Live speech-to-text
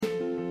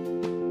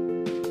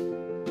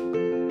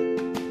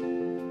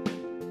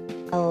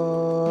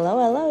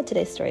Hello,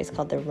 today's story is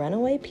called The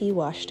Runaway Pea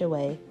Washed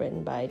Away,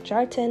 written by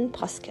Jarton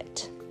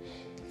Poskett.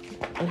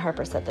 And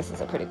Harper said this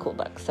is a pretty cool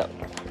book, so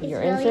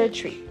you're in for a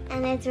treat.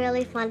 And it's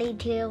really funny,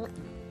 too.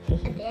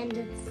 At the end,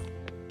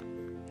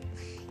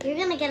 you're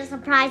going to get a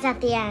surprise at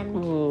the end.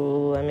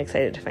 Ooh, I'm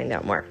excited to find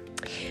out more.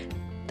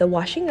 The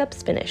washing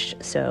up's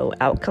finished, so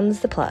out comes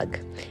the plug,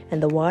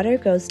 and the water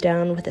goes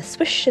down with a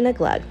swish and a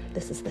glug.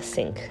 This is the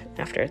sink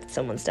after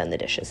someone's done the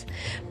dishes.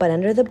 But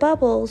under the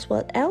bubbles,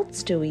 what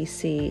else do we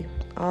see?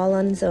 All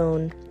on its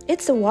own.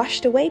 It's a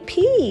washed away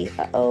pea.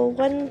 Uh-oh,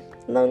 one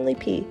lonely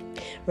pea.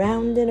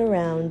 Round and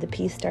around, the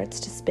pea starts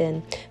to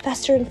spin.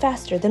 Faster and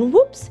faster, then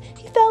whoops,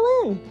 he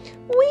fell in.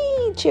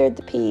 Whee, cheered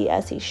the pea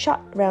as he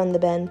shot round the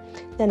bend.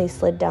 Then he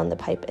slid down the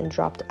pipe and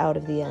dropped out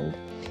of the end.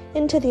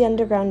 Into the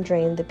underground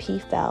drain the pea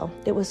fell.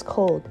 It was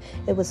cold.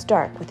 It was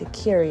dark with a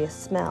curious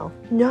smell.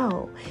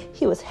 No,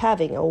 he was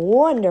having a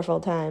wonderful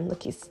time.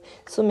 Look, he's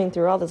swimming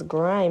through all this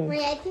grime.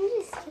 Wait, I think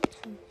you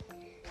skipped some.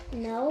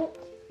 No.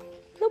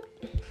 Nope.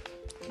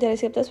 Did I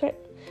skip this part?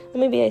 Or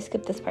maybe I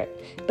skipped this part.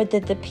 But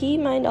did the pea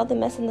mind all the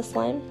mess in the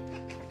slime?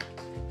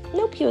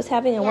 Nope, he was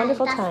having a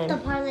wonderful time.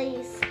 That's the part that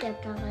you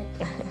skipped on.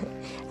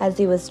 As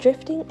he was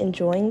drifting,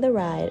 enjoying the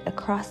ride, a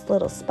cross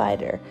little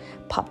spider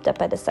popped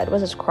up at his side.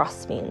 What does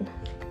cross mean?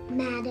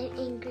 Mad and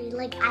angry,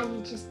 like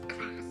I'm just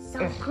cross.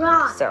 So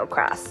cross. So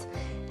cross.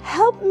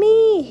 Help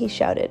me, he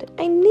shouted.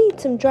 I need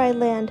some dry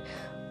land.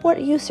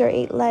 What use are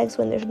 8 legs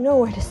when there's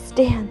nowhere to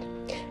stand?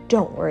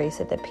 Don't worry,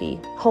 said the pea.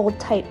 Hold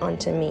tight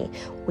onto me.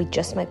 We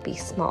just might be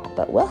small,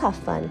 but we'll have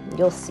fun.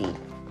 You'll see.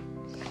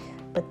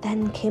 But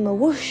then came a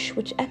whoosh,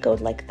 which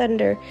echoed like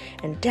thunder,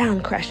 and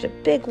down crashed a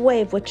big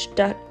wave, which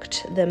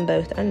ducked them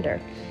both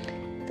under.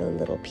 The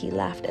little pea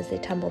laughed as they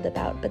tumbled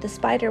about, but the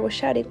spider was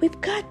shouting,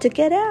 "We've got to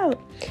get out!"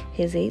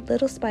 His 8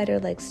 little spider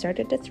legs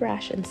started to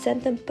thrash and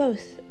sent them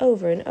both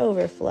over an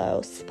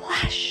overflow.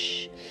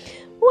 Splash!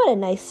 What a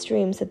nice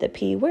stream, said the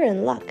pea. We're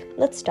in luck.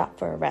 Let's stop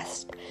for a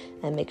rest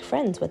and make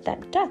friends with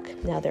that duck.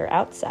 Now they're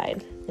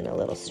outside in a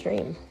little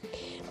stream.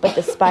 But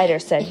the spider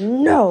said,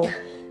 "No,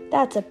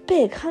 that's a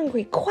big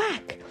hungry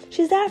quack.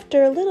 She's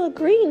after a little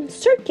green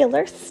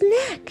circular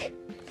snack."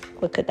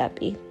 What could that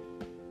be?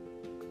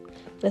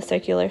 The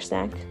circular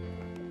snack?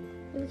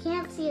 You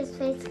can't see his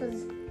face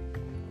because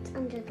it's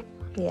under the water.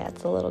 Yeah,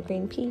 it's a little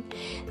green pea.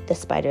 The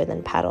spider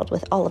then paddled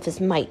with all of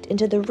his might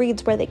into the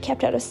reeds where they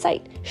kept out of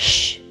sight.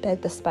 "Shh,"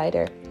 begged the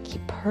spider.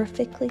 "Keep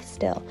perfectly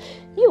still."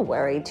 "You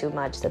worry too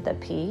much," said the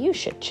pea. "You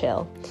should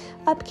chill."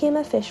 Up came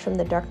a fish from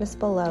the darkness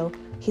below.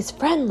 "He's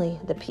friendly,"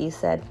 the pea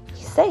said.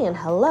 "He's saying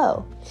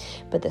hello."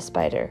 But the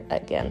spider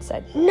again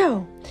said,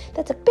 "No,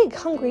 that's a big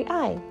hungry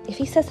eye. If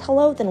he says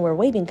hello, then we're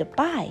waving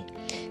goodbye."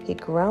 He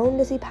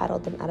groaned as he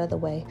paddled them out of the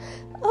way.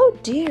 "Oh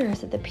dear,"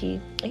 said the pea.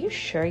 "Are you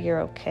sure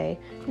you're okay?"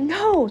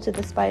 "No," said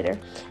the spider.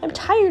 "I'm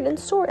tired and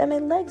sore, and my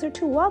legs are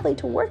too wobbly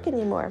to work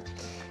anymore."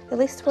 "At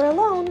least we're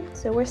alone,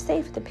 so we're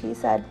safe," the pea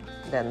said.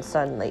 Then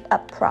suddenly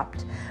up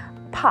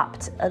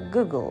popped a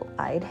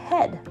goggle-eyed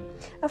head.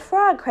 "A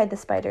frog," cried the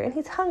spider, "and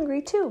he's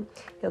hungry too.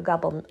 He'll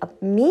gobble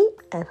up me,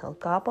 and he'll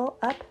gobble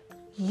up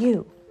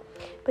you."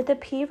 But the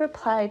pea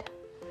replied,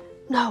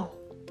 "No,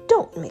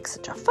 don't make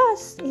such a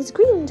fuss. He's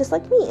green just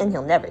like me, and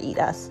he'll never eat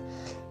us.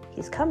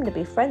 He's come to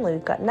be friendly.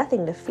 We've got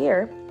nothing to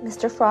fear.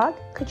 Mr. Frog,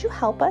 could you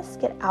help us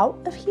get out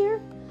of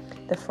here?"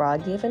 The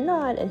frog gave a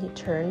nod, and he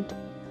turned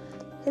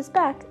his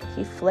back.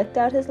 He flicked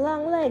out his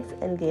long legs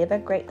and gave a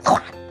great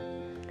thwack.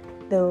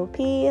 The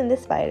pea and the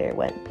spider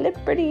went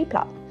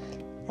plippity-plop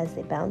as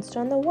they bounced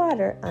on the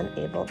water,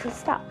 unable to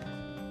stop.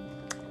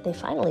 They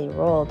finally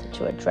rolled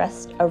to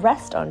a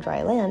rest on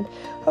dry land.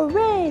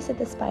 "Hooray," said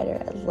the spider.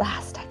 "At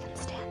last I can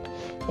stand.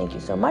 Thank you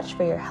so much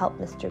for your help,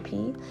 Mr.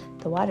 Pea.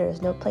 The water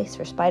is no place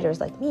for spiders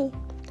like me."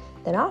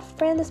 Then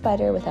off ran the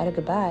spider without a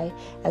goodbye.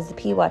 As the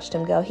pea watched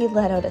him go, he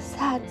let out a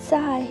sad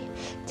sigh.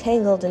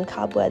 Tangled in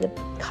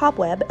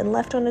cobweb and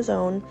left on his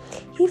own,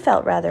 he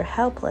felt rather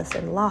helpless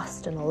and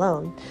lost and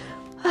alone.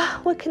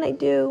 What can I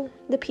do?"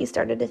 the pea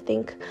started to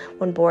think,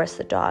 when Boris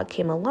the dog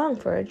came along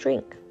for a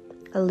drink.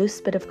 A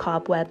loose bit of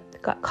cobweb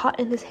got caught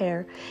in his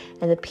hair,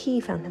 and the pea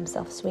found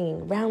himself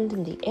swinging round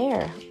in the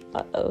air.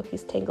 Uh-oh,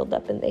 he's tangled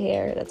up in the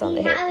hair that's on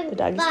the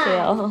dog's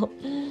tail.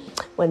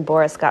 When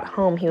Boris got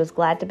home, he was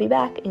glad to be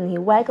back, and he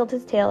waggled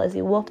his tail as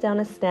he wolfed down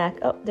a snack.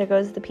 Oh, there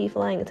goes the pea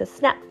flying. It's a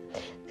snap,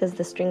 because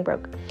the string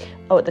broke.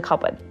 Oh, the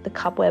cobweb.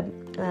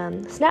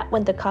 Snap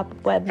went the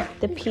cobweb.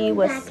 The pea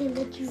was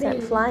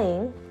sent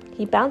flying.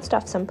 He bounced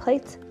off some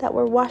plates that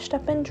were washed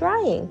up and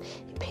drying.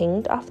 He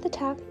pinged off the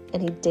tap,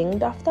 and he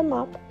dinged off the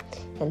mop,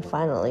 and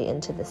finally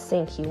into the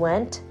sink he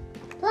went.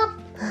 Plop.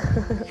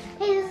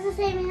 Hey, this is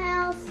the same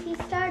house he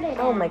started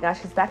Oh at. my gosh,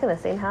 he's back in the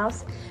same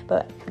house,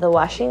 but the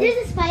washing...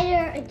 There's a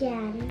spider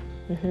again.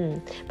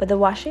 But the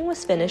washing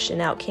was finished, and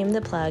out came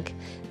the plug,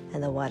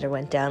 and the water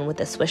went down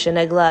with a swish and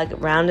a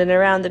glug. Round and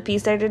around the pea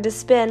started to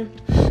spin.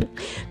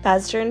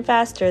 Faster and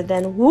faster,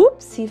 then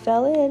whoops, he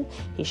fell in.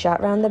 He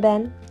shot round the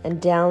bend and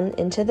down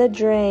into the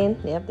drain.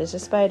 Yep, there's a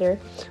spider.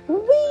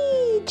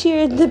 Whee!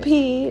 Cheered the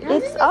pea. How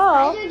did the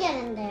spider get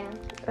in there?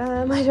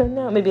 I don't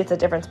know. Maybe it's a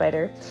different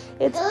spider.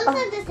 Those are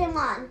the same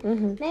one.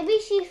 Mm-hmm. Maybe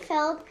he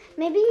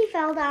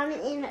fell down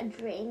in a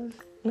drain.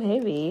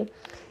 Maybe.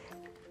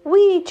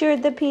 We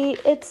cheered the pea.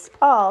 It's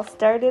all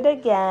started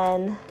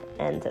again.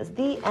 And says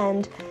the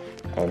end.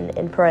 And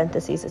in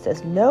parentheses it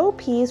says, no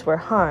peas were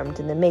harmed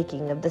in the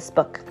making of this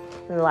book.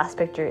 And the last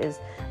picture is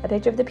a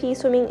picture of the pea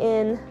swimming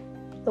in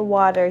the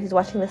water. He's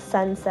watching the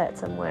sunset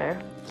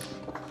somewhere.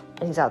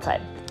 And he's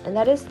outside. And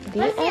that is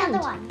the end. What's the other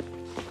one?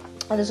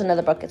 Oh, there's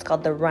another book. It's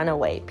called The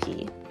Runaway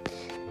Pea.